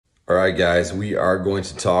All right, guys, we are going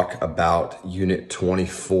to talk about Unit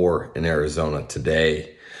 24 in Arizona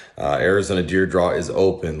today. Arizona Deer Draw is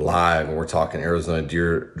open live, and we're talking Arizona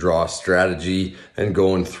Deer Draw strategy and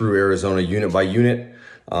going through Arizona unit by unit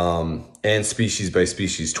and species by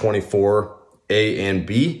species. 24A and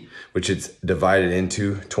B, which it's divided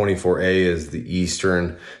into. 24A is the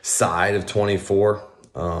eastern side of 24.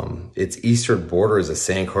 Its eastern border is a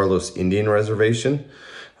San Carlos Indian Reservation.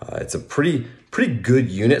 It's a pretty good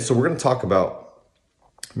unit. So we're going to talk about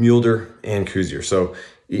mule deer and Coues deer. So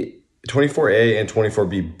 24A and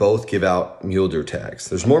 24B both give out mule deer tags.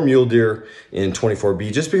 There's more mule deer in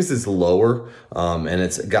 24B just because it's lower and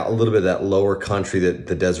it's got a little bit of that lower country that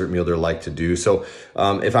the desert mule deer like to do. So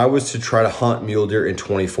if I was to try to hunt mule deer in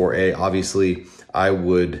 24A, obviously I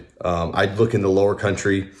would, I'd look in the lower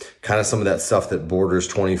country, kind of some of that stuff that borders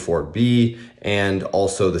 24B and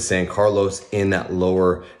also the San Carlos in that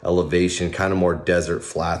lower elevation, kind of more desert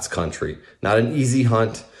flats country. Not an easy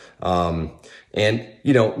hunt. And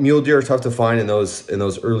you know, mule deer are tough to find in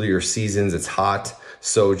those earlier seasons. It's hot.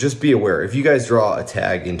 So just be aware. If you guys draw a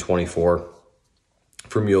tag in 24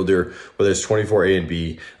 for mule deer, whether it's 24A and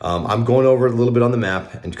B, I'm going over it a little bit on the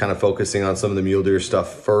map and kind of focusing on some of the mule deer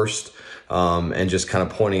stuff first. And just kind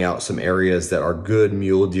of pointing out some areas that are good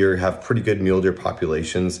mule deer, have pretty good mule deer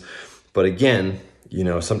populations. But again, you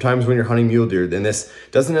know, sometimes when you're hunting mule deer, then this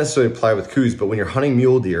doesn't necessarily apply with Coues, but when you're hunting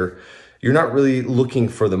mule deer, you're not really looking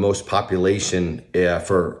for the most population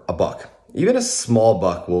for a buck. Even a small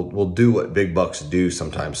buck will do what big bucks do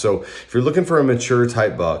sometimes. So if you're looking for a mature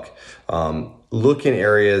type buck, look in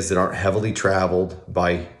areas that aren't heavily traveled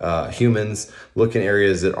by humans. Look in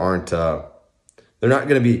areas that aren't, they're not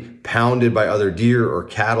going to be pounded by other deer or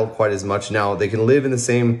cattle quite as much. Now, they can live in the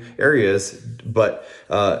same areas, but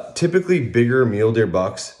typically bigger mule deer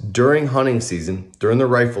bucks during hunting season, during the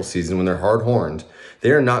rifle season, when they're hard-horned,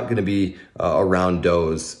 they're not going to be around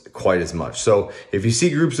does quite as much. So if you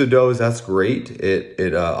see groups of does, that's great.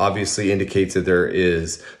 It obviously indicates that there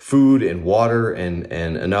is food and water and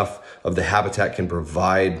enough of the habitat can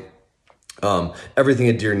provide everything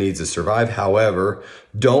a deer needs to survive. However,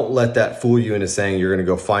 don't let that fool you into saying you're going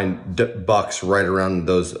to go find bucks right around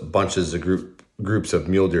those bunches of groups of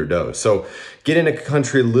mule deer does. So get in a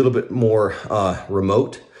country a little bit more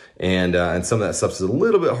remote, and some of that stuff is a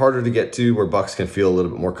little bit harder to get to, where bucks can feel a little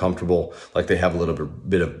bit more comfortable, like they have a little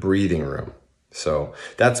bit of breathing room. So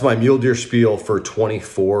that's my mule deer spiel for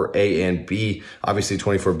 24A and B. Obviously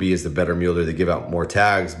 24B is the better mule deer. They give out more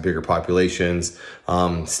tags, bigger populations,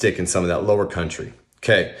 stick in some of that lower country.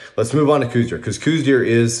 Okay, let's move on to Coues deer, because Coues deer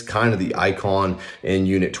is kind of the icon in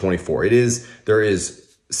Unit 24. There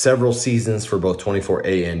is several seasons for both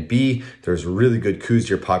 24A and B. There's really good Coues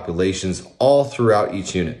deer populations all throughout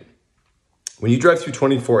each unit. When you drive through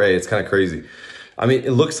 24A, it's kind of crazy. I mean,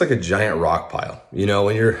 it looks like a giant rock pile. You know,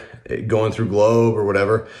 when you're going through Globe or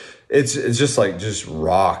whatever, it's just like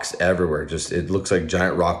rocks everywhere. It looks like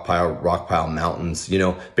giant rock pile mountains. You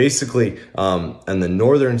know, basically on the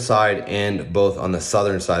northern side and both on the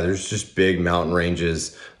southern side, there's just big mountain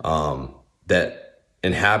ranges that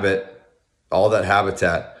inhabit all that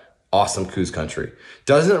habitat. Awesome Coues country.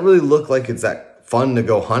 Doesn't really look like it's that fun to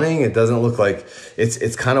go hunting. It doesn't look like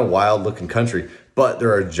it's kind of wild looking country, but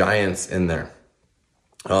there are giants in there.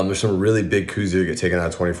 There's some really big Coues deer get taken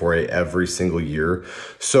out of 24A every single year.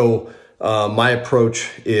 So my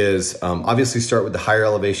approach is obviously start with the higher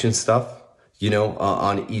elevation stuff, you know,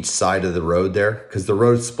 on each side of the road there, because the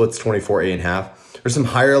road splits 24A in half. There's some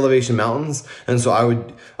higher elevation mountains, and so I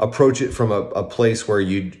would approach it from a place where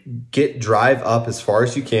you drive up as far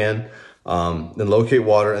as you can, then locate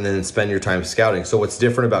water, and then spend your time scouting. So what's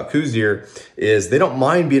different about Coues deer is they don't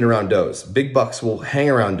mind being around does. Big bucks will hang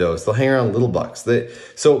around does. They'll hang around little bucks.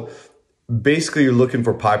 So basically you're looking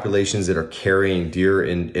for populations that are carrying deer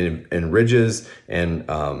in ridges and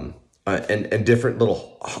different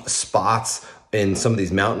little spots in some of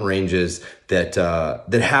these mountain ranges that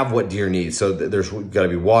have what deer need. So there's got to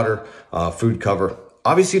be water, food cover.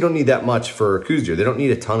 Obviously you don't need that much for Coues deer. They don't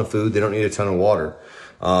need a ton of food. They don't need a ton of water.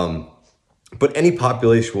 But any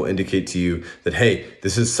population will indicate to you that, hey,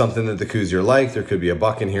 this is something that the Coues deer like. There could be a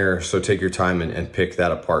buck in here, so take your time and pick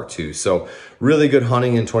that apart too. So really good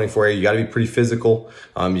hunting in 24A. You got to be pretty physical.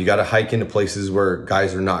 You got to hike into places where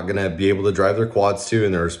guys are not going to be able to drive their quads to,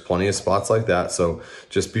 and there's plenty of spots like that. So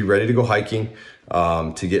just be ready to go hiking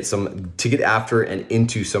to get after and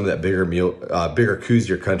into some of that bigger Coues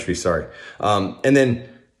deer country. And then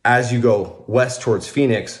as you go west towards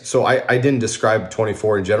Phoenix, so I didn't describe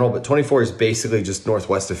 24 in general, but 24 is basically just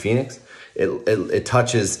northwest of Phoenix. It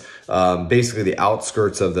touches basically the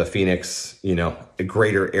outskirts of the Phoenix, you know,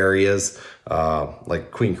 greater areas.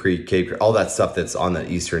 like Queen Creek, Cape Creek, all that stuff that's on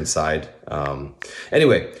the eastern side.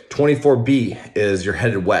 Anyway, 24B is you're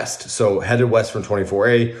headed west. So headed west from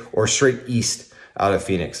 24A or straight east out of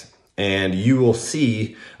Phoenix. And you will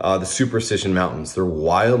see the Superstition Mountains. They're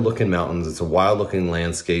wild looking mountains. It's a wild looking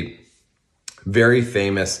landscape. Very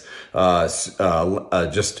famous,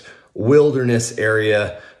 just wilderness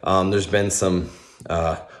area. There's been some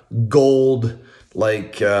gold,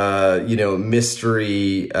 like, you know,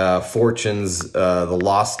 mystery fortunes, the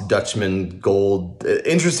Lost Dutchman gold,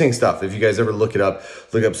 interesting stuff. If you guys ever look it up,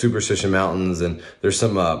 look up Superstition Mountains, and there's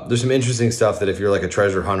some interesting stuff that if you're like a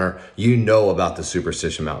treasure hunter, you know about the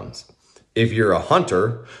Superstition Mountains. If you're a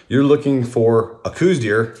hunter, you're looking for a Coues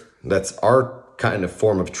deer. That's our kind of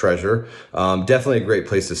form of treasure. Definitely a great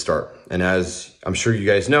place to start. And as I'm sure you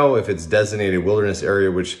guys know, if it's designated wilderness area,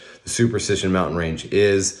 which the Superstition Mountain Range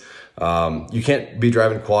is, you can't be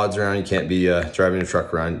driving quads around. You can't be driving a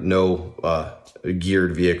truck around. No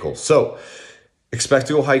geared vehicles. So expect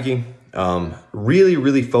to go hiking. Really,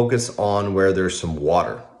 really focus on where there's some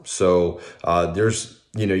water. So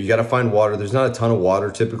you know, you got to find water. There's not a ton of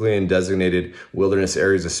water typically in designated wilderness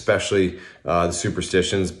areas, especially the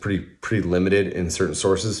Superstitions, pretty limited in certain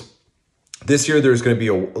sources. This year, there's going to be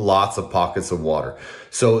lots of pockets of water.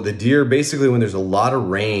 So the deer, basically, when there's a lot of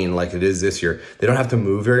rain like it is this year, they don't have to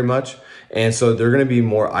move very much. And so they're going to be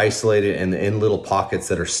more isolated and in little pockets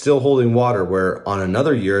that are still holding water, where on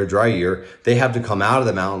another year, a dry year, they have to come out of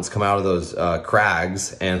the mountains, come out of those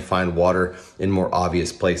crags and find water in more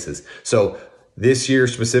obvious places. So this year,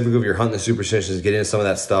 specifically, if you're hunting the Superstitions, get into some of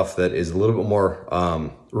that stuff that is a little bit more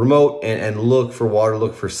remote and look for water,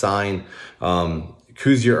 look for sign.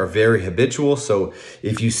 Coues deer are very habitual, so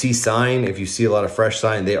if you see sign, if you see a lot of fresh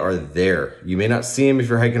sign, they are there. You may not see them if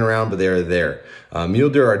you're hiking around, but they are there. Mule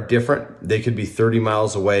deer are different. They could be 30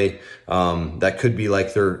 miles away. That could be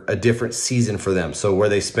like they're a different season for them. So where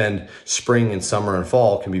they spend spring and summer and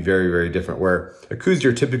fall can be very, very different, where a Coues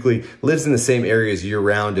deer typically lives in the same areas year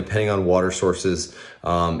round, depending on water sources,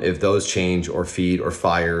 if those change or feed or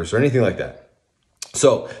fires or anything like that.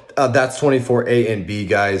 So that's 24A and B,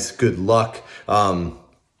 guys. Good luck.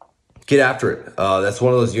 Get after it. That's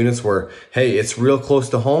one of those units where, hey, it's real close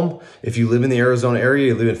to home. If you live in the Arizona area,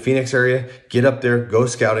 you live in Phoenix area, get up there, go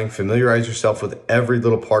scouting, familiarize yourself with every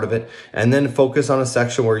little part of it, and then focus on a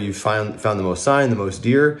section where you found the most sign, the most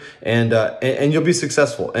deer, and you'll be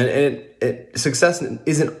successful. And success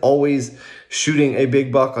isn't always shooting a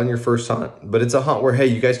big buck on your first hunt, but it's a hunt where, hey,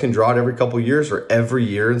 you guys can draw it every couple of years or every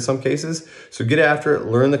year in some cases. So get after it,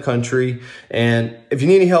 learn the country. And if you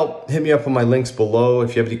need any help, hit me up on my links below.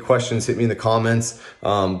 If you have any questions, hit me in the comments.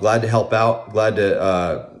 Glad to help out. Glad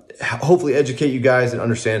to hopefully educate you guys and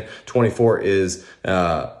understand 24 is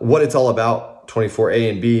what it's all about. 24A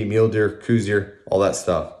and B, mule deer, Coues deer, all that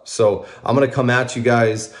stuff. So I'm going to come at you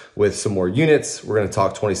guys with some more units. We're going to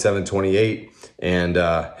talk 27, 28. And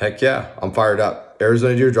heck yeah, I'm fired up.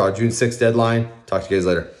 Arizona Deer Draw, June 6th deadline. Talk to you guys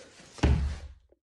later.